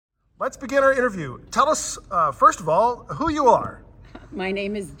Let's begin our interview. Tell us, first of all, who you are. My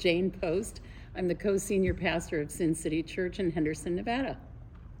name is Jayne Post. I'm the co-senior pastor of Sin City Church in Henderson, Nevada.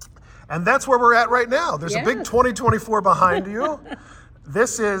 And that's where we're at right now. There's a big Yes. 2024 behind you.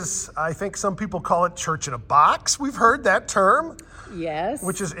 This is, I think some people call it church in a box. We've heard that term. Yes.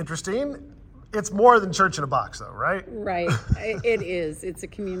 Which is interesting. It's more than church in a box, though, right? Right. It is. It's a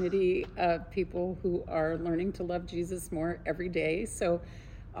community of people who are learning to love Jesus more every day. So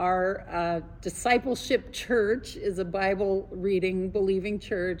our discipleship church is a Bible reading, believing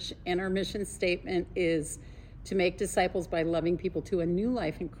church, and our mission statement is to make disciples by loving people to a new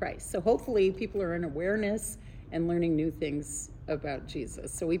life in Christ. So hopefully people are in awareness and learning new things about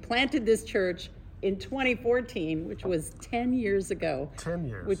Jesus. So we planted this church in 2014, which was 10 years ago. 10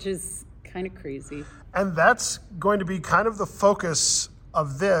 years. Which is kind of crazy. And that's going to be kind of the focus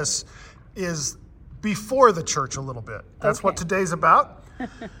of this, is before the church a little bit. That's what today's about.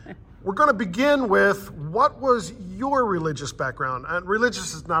 We're going to begin with, what was your religious background? And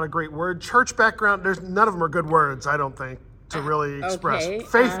religious is not a great word. Church background, none of them are good words, I don't think, to really express. Okay.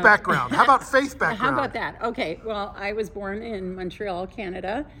 Faith background. How about faith background? How about that? Okay, well, I was born in Montreal,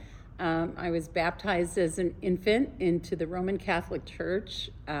 Canada. I was baptized as an infant into the Roman Catholic Church.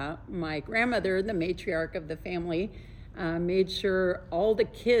 My grandmother, the matriarch of the family, made sure all the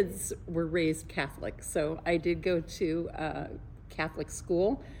kids were raised Catholic. So I did go to Catholic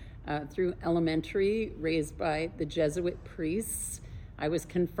school through elementary, raised by the Jesuit priests. I was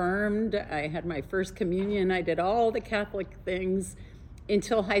confirmed. I had my first communion. I did all the Catholic things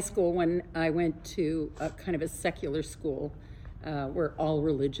until high school, when I went to a kind of a secular school where all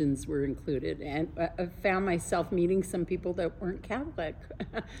religions were included. And I found myself meeting some people that weren't Catholic.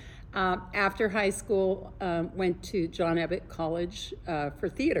 After high school, went to John Abbott College for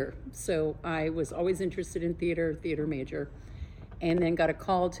theater. So I was always interested in theater major, and then got a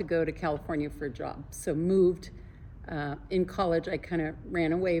call to go to California for a job. So moved. In college, I kind of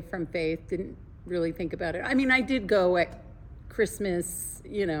ran away from faith, didn't really think about it. I mean, I did go at Christmas,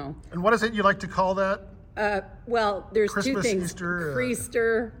 you know. And what is it you like to call that? Well, there's Christmas, two things.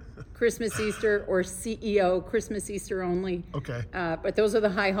 Easter, Christmas, Easter, or CEO, Christmas, Easter only. Okay. But those are the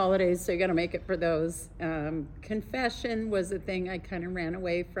high holidays, so you got to make it for those. Confession was a thing I kind of ran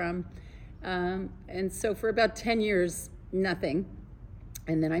away from. And so for about 10 years, nothing.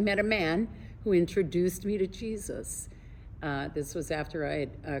 And then I met a man who introduced me to Jesus. This was after I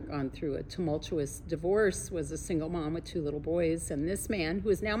had gone through a tumultuous divorce, was a single mom with 2 little boys. And this man, who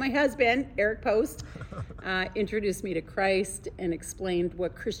is now my husband, Jayne Post, introduced me to Christ and explained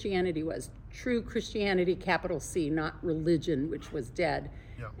what Christianity was. True Christianity, capital C, not religion, which was dead.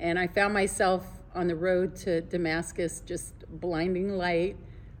 Yeah. And I found myself on the road to Damascus, just blinding light,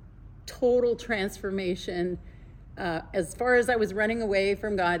 total transformation. As far as I was running away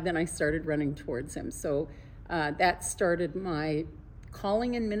from God, then I started running towards him. So that started my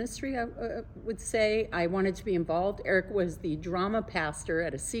calling in ministry, I would say. I wanted to be involved. Eric was the drama pastor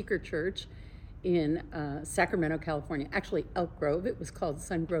at a seeker church in Sacramento, California. Actually, Elk Grove. It was called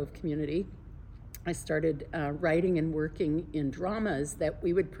Sun Grove Community. I started writing and working in dramas that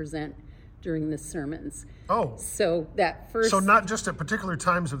we would present during the sermons. Oh. So that first... So not just at particular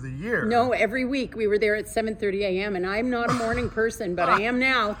times of the year. No, every week. We were there at 7:30 a.m. And I'm not a morning person, but I am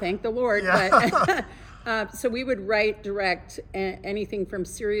now, thank the Lord. Yeah. But, so we would write, direct, anything from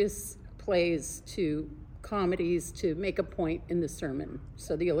serious plays to comedies to make a point in the sermon.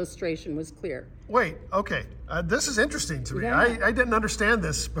 So the illustration was clear. Wait, okay. This is interesting to me. Yeah. I didn't understand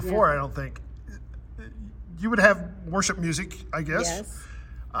this before, I don't think. You would have worship music, I guess. Yes.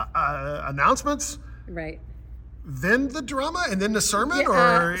 Announcements, Right. then the drama, and then the sermon,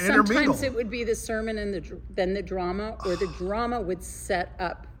 or intermingle? Sometimes it would be the sermon and then the drama, or the drama would set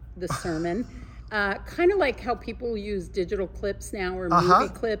up the sermon. Kind of like how people use digital clips now, or movie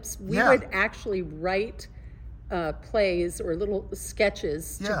clips. We would actually write plays or little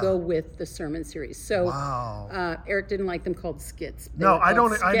sketches to go with the sermon series. So Eric didn't like them called skits. No, I don't.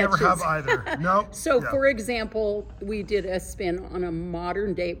 Sketches. I never have either. No. So, for example, we did a spin on a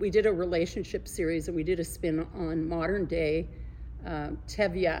modern day. We did a relationship series, and we did a spin on modern day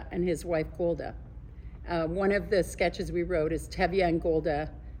Tevye and his wife Golda. One of the sketches we wrote is Tevye and Golda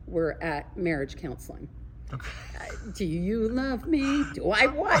were at marriage counseling. Okay. Do you love me? Do I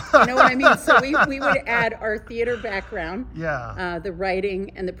what? You know what I mean? So we would add our theater background, the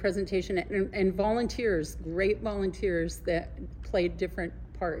writing and the presentation, and volunteers, great volunteers that played different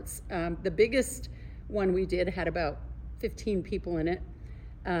parts. The biggest one we did had about 15 people in it.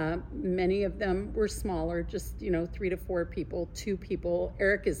 Many of them were smaller, just 3 to 4 people, 2 people.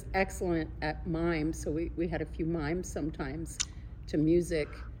 Eric is excellent at mime, so we had a few mimes sometimes to music.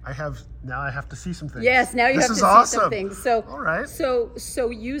 I have to see some things. Yes, now you this have is to awesome. see some things. So, all right. So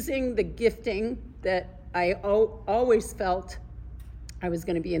using the gifting that I always felt I was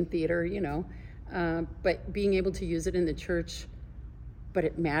going to be in theater, but being able to use it in the church, but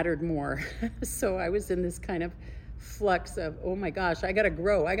it mattered more. So I was in this kind of flux of, oh my gosh, I got to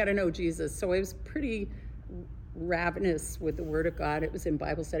grow. I got to know Jesus. So I was pretty ravenous with the Word of God. It was in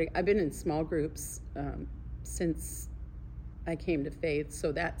Bible study. I've been in small groups since I came to faith.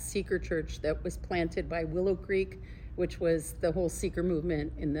 So that seeker church that was planted by Willow Creek, which was the whole seeker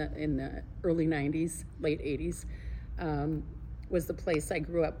movement in the early 90s, late 80s, was the place I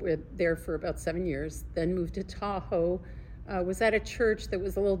grew up with there for about 7 years. Then moved to Tahoe. Was at a church that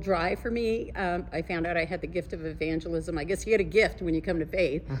was a little dry for me. I found out I had the gift of evangelism. I guess you get a gift when you come to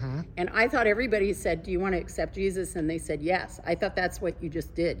faith. Mm-hmm. And I thought everybody said, do you want to accept Jesus? And they said, yes. I thought that's what you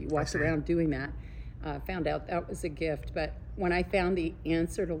just did. You walked around doing that. Found out that was a gift. But when I found the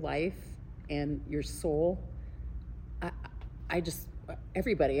answer to life and your soul, I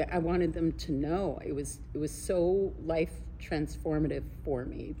wanted them to know. It was so life transformative for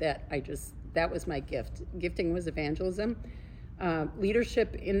me that was my gift. Gifting was evangelism.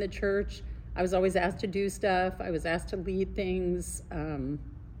 Leadership in the church, I was always asked to do stuff. I was asked to lead things.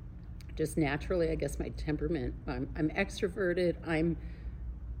 Just naturally, I guess my temperament. I'm extroverted. I'm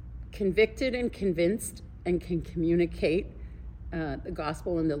convicted and convinced and can communicate the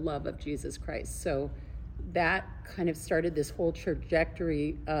gospel and the love of Jesus Christ. So that kind of started this whole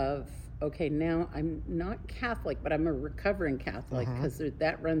trajectory of, okay, now I'm not Catholic, but I'm a recovering Catholic because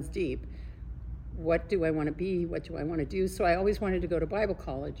that runs deep. What do I want to be? What do I want to do? So I always wanted to go to Bible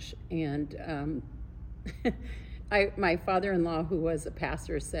college. And my father-in-law, who was a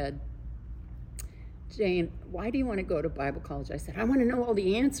pastor, said, Jayne, why do you want to go to Bible college? I said, I want to know all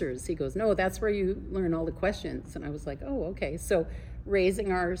the answers. He goes, no, that's where you learn all the questions. And I was like, oh, okay. So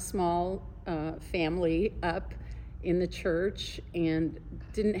raising our small family up in the church, and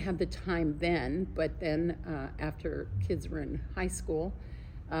didn't have the time then, but then after kids were in high school,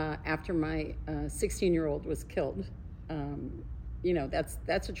 after my 16-year-old was killed,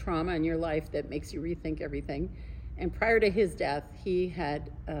 that's a trauma in your life that makes you rethink everything. And prior to his death, he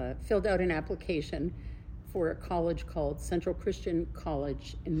had filled out an application for a college called Central Christian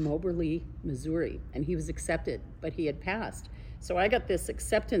College in Moberly, Missouri, and he was accepted, but he had passed. So I got this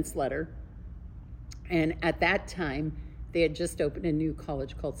acceptance letter, and at that time, they had just opened a new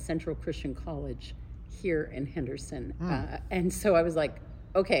college called Central Christian College here in Henderson. And so I was like,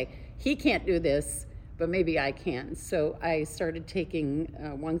 okay, he can't do this, but maybe I can. So I started taking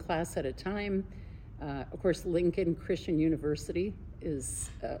one class at a time. Of course, Lincoln Christian University is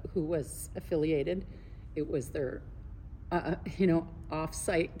who was affiliated. It was their,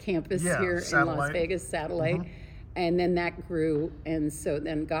 off-site campus here in Las Vegas, satellite. Mm-hmm. And then that grew, and so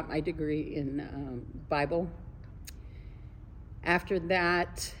then got my degree in Bible. After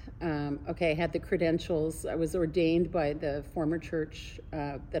that, I had the credentials. I was ordained by the former church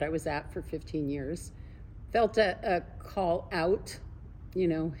that I was at for 15 years. Felt a call out,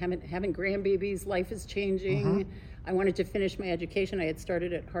 having grandbabies, life is changing. Mm-hmm. I wanted to finish my education. I had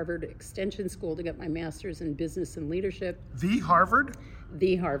started at Harvard Extension School to get my master's in business and leadership. The Harvard?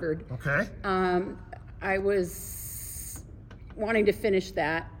 The Harvard. Okay. I was wanting to finish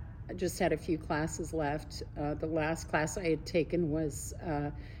that. I just had a few classes left. The last class I had taken was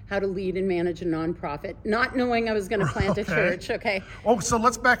how to lead and manage a nonprofit, not knowing I was going to plant a church. Okay. Oh, so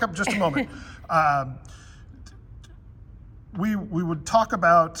let's back up just a moment. We would talk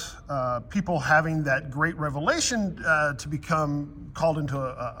about people having that great revelation to become called into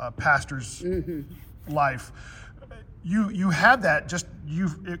a pastor's life. You had that,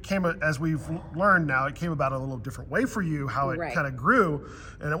 it came, as we've learned now, it came about a little different way for you, how it kind of grew,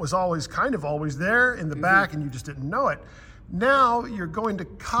 and it was always there in the back, and you just didn't know it. Now you're going to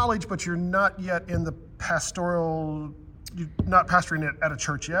college, but you're not yet in the pastoral, you're not pastoring it at a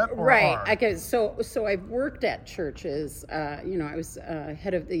church yet, or right? are? Okay, so I've worked at churches. I was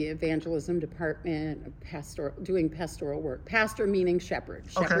head of the evangelism department, doing pastoral work. Pastor meaning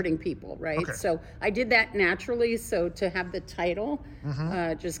shepherding people, right? Okay. So I did that naturally. So to have the title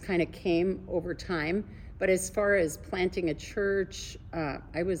just kind of came over time. But as far as planting a church,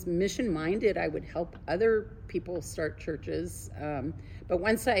 I was mission-minded. I would help other people start churches. But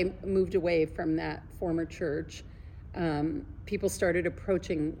once I moved away from that former church, people started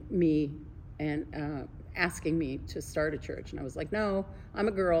approaching me and asking me to start a church. And I was like, no, I'm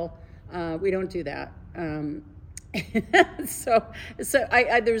a girl. We don't do that. So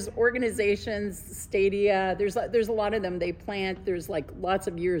there's organizations, Stadia, there's a lot of them they plant. There's like lots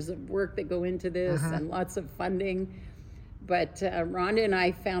of years of work that go into this and lots of funding. But Rhonda and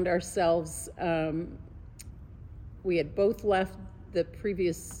I found ourselves, we had both left the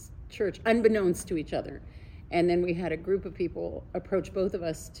previous church unbeknownst to each other. And then we had a group of people approach both of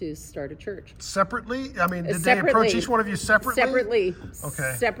us to start a church. Separately? I mean, did they approach each one of you separately? Separately.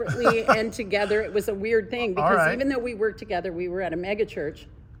 Okay. Separately and together. It was a weird thing because right. even though we worked together, we were at a mega church.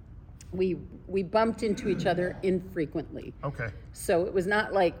 We bumped into each other infrequently. Okay. So it was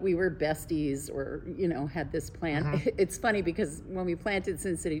not like we were besties or, had this plan. It's funny because when we planted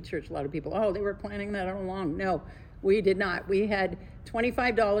Sin City Church, a lot of people, they were planning that all along. No, we did not. We had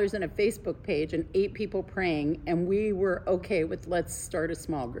 $25 in a Facebook page and 8 people praying, and we were okay with let's start a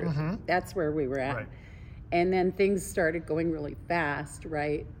small group. That's where we were at. Right. And then things started going really fast,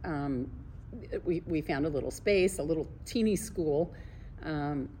 right? We found a little space, a little teeny school,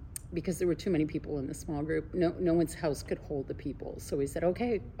 because there were too many people in the small group. No one's house could hold the people. So we said,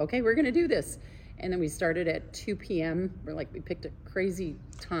 okay, we're going to do this. And then we started at 2 p.m. We picked a crazy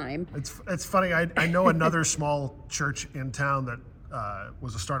time. It's funny. I know another small church in town that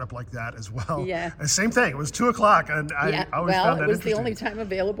was a startup like that as well. Yeah. And same thing. It was 2 o'clock, and I always found that it was interesting. the only time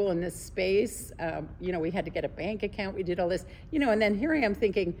available in this space. We had to get a bank account. We did all this, and then here I am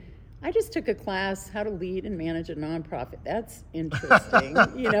thinking, I just took a class, how to lead and manage a nonprofit. That's interesting.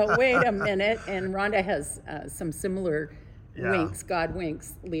 Wait a minute. And Rhonda has some similar winks, God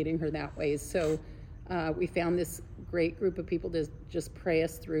winks, leading her that way. So we found this great group of people to just pray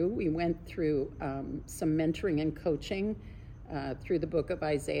us through. We went through some mentoring and coaching through the book of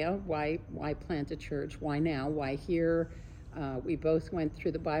Isaiah. Why plant a church? Why now? Why here? We both went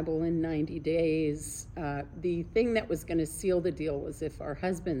through the Bible in 90 days. The thing that was going to seal the deal was if our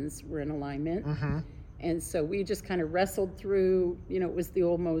husbands were in alignment. And so we just kind of wrestled through, it was the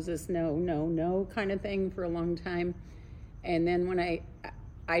old Moses, no kind of thing for a long time. And then when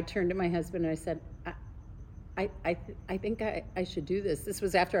I turned to my husband and I said, I think I should do this. This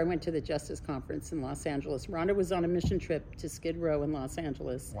was after I went to the Justice Conference in Los Angeles. Rhonda was on a mission trip to Skid Row in Los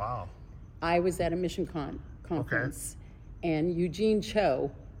Angeles. Wow. I was at a mission conference. Okay. And Eugene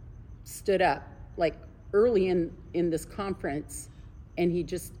Cho stood up early in this conference, and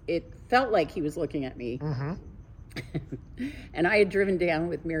it felt like he was looking at me. And I had driven down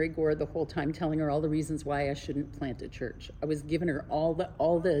with Mary Gore the whole time, telling her all the reasons why I shouldn't plant a church. I was giving her all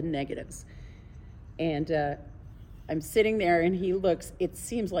the negatives. And I'm sitting there, and it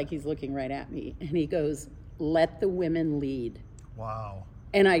seems like he's looking right at me, and he goes, "Let the women lead." Wow.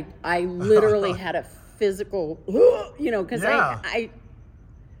 And I literally had a physical, because I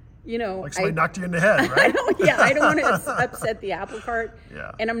somebody knocked you in the head, right? I don't want to upset the apple cart.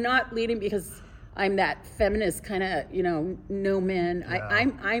 Yeah. And I'm not leading because I'm that feminist kind of, no men. Yeah.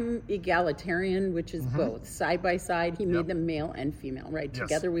 I'm egalitarian, which is both side by side. He made them male and female, right? Yes.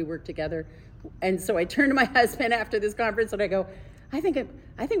 Together we work together. And so I turned to my husband after this conference and I go, I think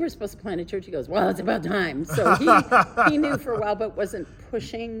we're supposed to plant a church. He goes, well, it's about time. So he knew for a while, but wasn't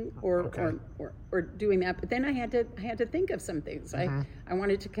pushing or doing that. But then I had to think of some things. I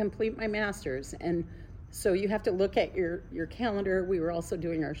wanted to complete my master's, and so you have to look at your calendar. We were also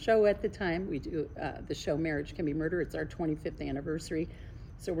doing our show at the time. We do the show Marriage Can Be Murder. It's our 25th anniversary,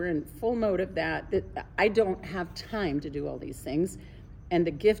 so we're in full mode of that. I don't have time to do all these things. And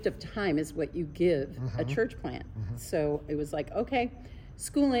the gift of time is what you give a church plant. So it was like, okay,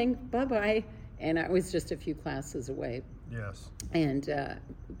 schooling, bye-bye. And I was just a few classes away. Yes. And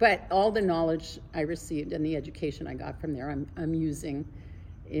but all the knowledge I received and the education I got from there, I'm using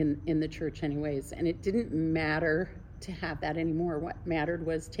in the church anyways. And it didn't matter to have that anymore. What mattered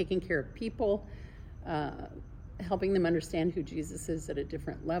was taking care of people, helping them understand who Jesus is at a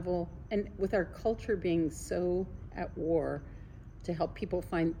different level. And with our culture being so at war, to help people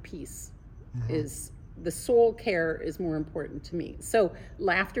find peace is the soul care is more important to me. So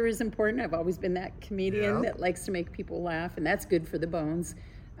laughter is important. I've always been that comedian that likes to make people laugh, and that's good for the bones.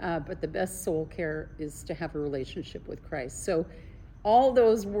 But the best soul care is to have a relationship with Christ. So all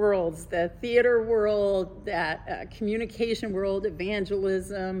those worlds, the theater world, that communication world,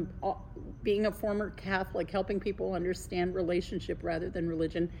 evangelism, being a former Catholic, helping people understand relationship rather than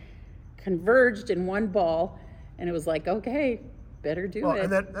religion, converged in one ball. And it was like, okay, better do it.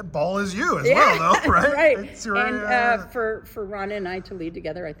 And that ball is you as well, though, right? Right. It's your, and for Rhonda and I to lead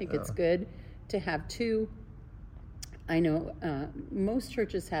together, I think it's good to have two. I know most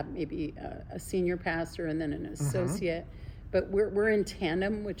churches have maybe a senior pastor and then an associate, but we're in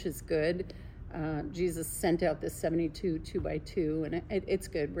tandem, which is good. Jesus sent out this 72 2x2, and it's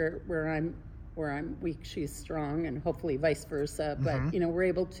good. Where I'm weak, she's strong, and hopefully vice versa. But we're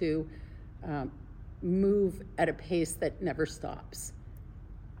able to move at a pace that never stops.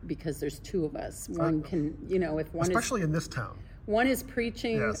 because there's two of us. One can, if one especially in this town. One is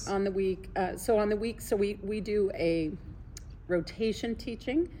preaching Yes. on the week. We do a rotation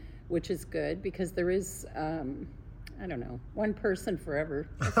teaching, which is good because there is, one person forever.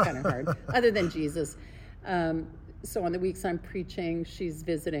 It's kind of hard, other than Jesus. So on the weeks I'm preaching, she's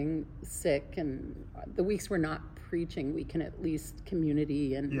visiting sick, and the weeks we're not preaching, we can at least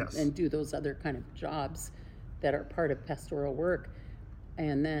community and do those other kind of jobs that are part of pastoral work.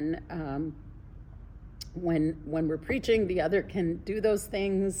 And then when we're preaching, the other can do those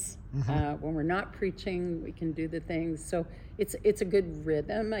things. When we're not preaching, we can do the things. So it's a good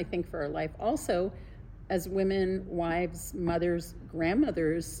rhythm, I think, for our life. Also, as women, wives, mothers,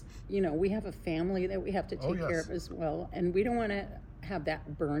 grandmothers, we have a family that we have to take care of as well. And we don't want to have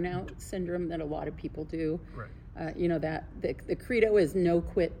that burnout syndrome that a lot of people do. Right. That the credo is no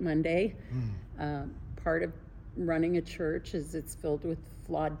quit Monday. Part of running a church is it's filled with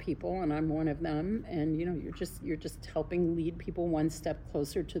flawed people, and I'm one of them. And you're just helping lead people one step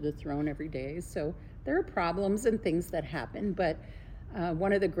closer to the throne every day. So there are problems and things that happen, but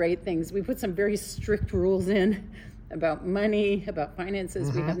one of the great things, we put some very strict rules in about money, about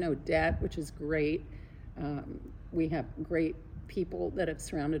finances. We have no debt, which is great. We have great people that have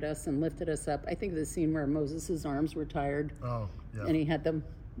surrounded us and lifted us up. I think of the scene where Moses' arms were tired, and he had them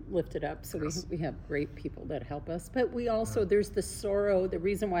lifted up. So we have great people that help us. But we also, there's the sorrow. The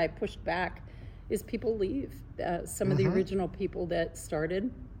reason why I pushed back is people leave. Some of the original people that started,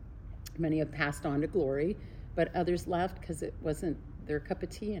 many have passed on to glory, but others left because it wasn't their cup of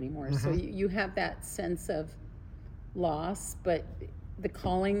tea anymore. So you have that sense of loss, but the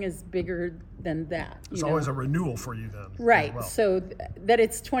calling is bigger than that. It's always a renewal for you then. Right. Well. So that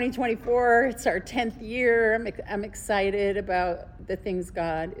it's 2024, it's our 10th year. I'm excited about the things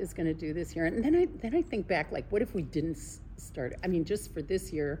God is going to do this year. And then I think back, like, what if we didn't start? I mean, just for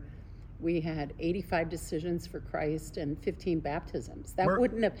this year, we had 85 decisions for Christ and 15 baptisms. That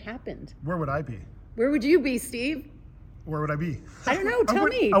wouldn't have happened. Where would I be? Where would you be, Steve? Where would I be? I don't know. Tell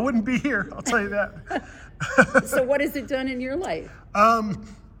me. I wouldn't be here. I'll tell you that. So what has it done in your life?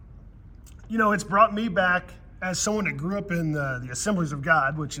 It's brought me back as someone that grew up in the Assemblies of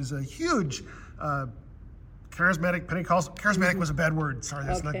God, which is a huge charismatic Pentecostal. Charismatic was a bad word. Sorry,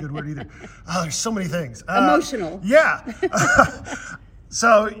 that's not a good word either. There's so many things. Emotional. Yeah.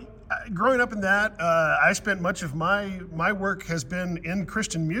 So growing up in that, I spent much of my work has been in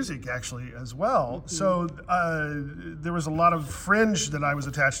Christian music, actually, as well. So there was a lot of fringe that I was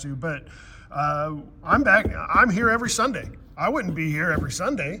attached to, but I'm back. I'm here every Sunday. I wouldn't be here every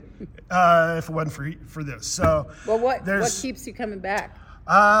Sunday if it wasn't for this. So, well, what keeps you coming back?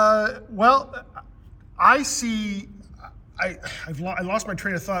 Well, I see. I lost my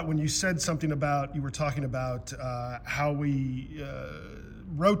train of thought when you said something about, you were talking about how we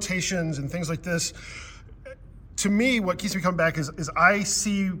rotations and things like this. To me, what keeps me coming back is I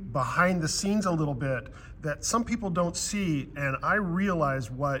see behind the scenes a little bit that some people don't see, and I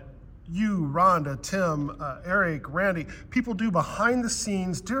realize what you, Rhonda, Tim, Eric, Randy, people do behind the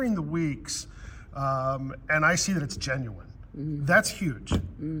scenes during the weeks, and I see that it's genuine. That's huge,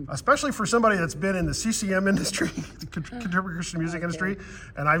 especially for somebody that's been in the CCM industry, the contemporary Christian music industry,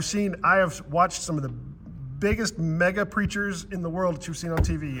 and I have watched some of the biggest mega preachers in the world that you've seen on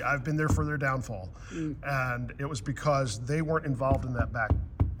TV. I've been there for their downfall, and it was because they weren't involved in that back.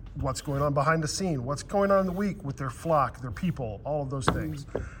 What's going on behind the scene? What's going on in the week with their flock, their people, all of those things.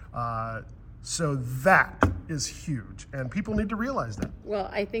 So that is huge, and people need to realize that. Well,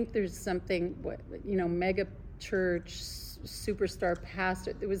 I think there's something, mega church, superstar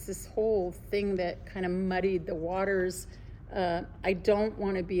pastor. There was this whole thing that kind of muddied the waters. I don't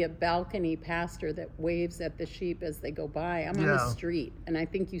want to be a balcony pastor that waves at the sheep as they go by. I'm on the street, and I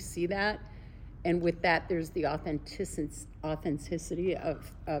think you see that. And with that, there's the authenticity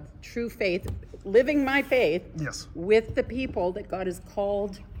of true faith, living my faith with the people that God has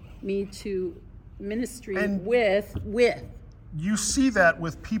called me to ministry and with. You see that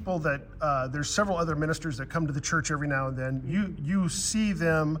with people that there's several other ministers that come to the church every now and then. You see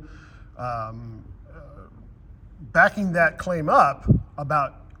them backing that claim up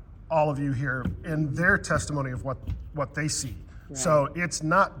about all of you here in their testimony of what they see. Right. So it's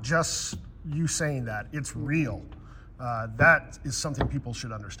not just you saying that, it's real. That is something people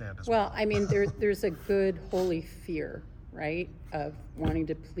should understand as well. Well, I mean, there's a good holy fear, right, of wanting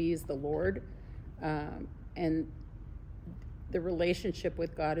to please the Lord, and the relationship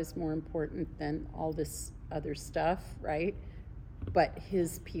with God is more important than all this other stuff, right? But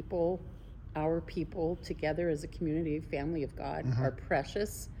his people, our people together as a community, family of God, are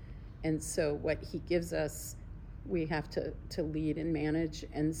precious. And so what he gives us we have to lead and manage.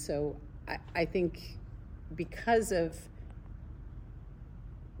 And so I think because of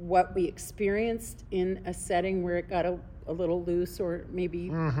what we experienced in a setting where it got a little loose, or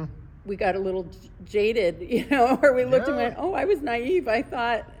maybe we got a little jaded, or we looked and went, oh, I was naive. I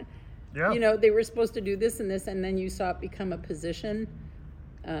thought, they were supposed to do this and this, and then you saw it become a position.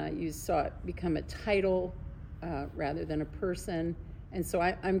 You saw it become a title rather than a person. And so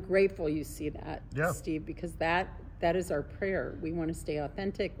I'm grateful you see that, Steve, because that is our prayer. We want to stay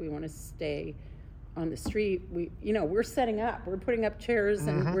authentic. We want to stay on the street. We're setting up. We're putting up chairs,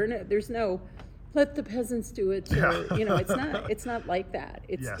 and there's no let the peasants do it. It's not like that.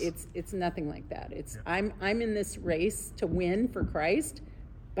 It's nothing like that. I'm in this race to win for Christ,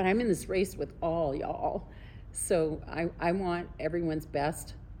 but I'm in this race with all y'all. So I want everyone's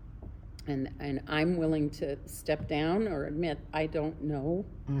best. And I'm willing to step down or admit I don't know.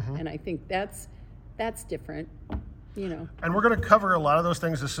 And I think that's different, And we're going to cover a lot of those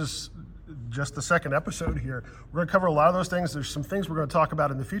things. This is just the second episode here. We're going to cover a lot of those things. There's some things we're going to talk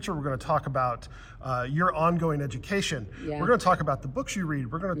about in the future. We're going to talk about your ongoing education. Yeah. We're going to talk about the books you read.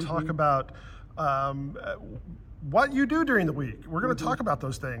 We're going to talk about what you do during the week. We're going to talk about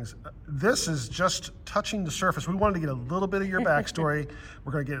those things. This is just touching the surface. We wanted to get a little bit of your backstory.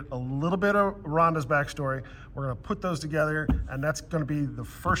 We're going to get a little bit of Rhonda's backstory. We're going to put those together, and that's going to be the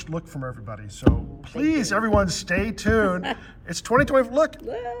first look from everybody. So please, everyone, stay tuned. It's 2020. Look,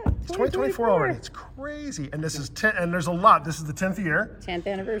 it's 2024 already. It's crazy. And this is 10, and there's a lot. This is the 10th year. 10th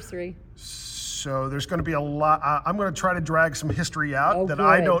anniversary. So there's going to be a lot. I'm going to try to drag some history out that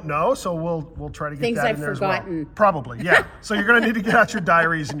I don't know. So we'll try to get that in there as well. Things I've forgotten. Probably, yeah. So you're going to need to get out your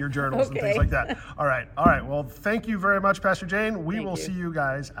diaries and your journals and things like that. All right. Well, thank you very much, Pastor Jayne. We will see you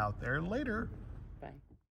guys out there later.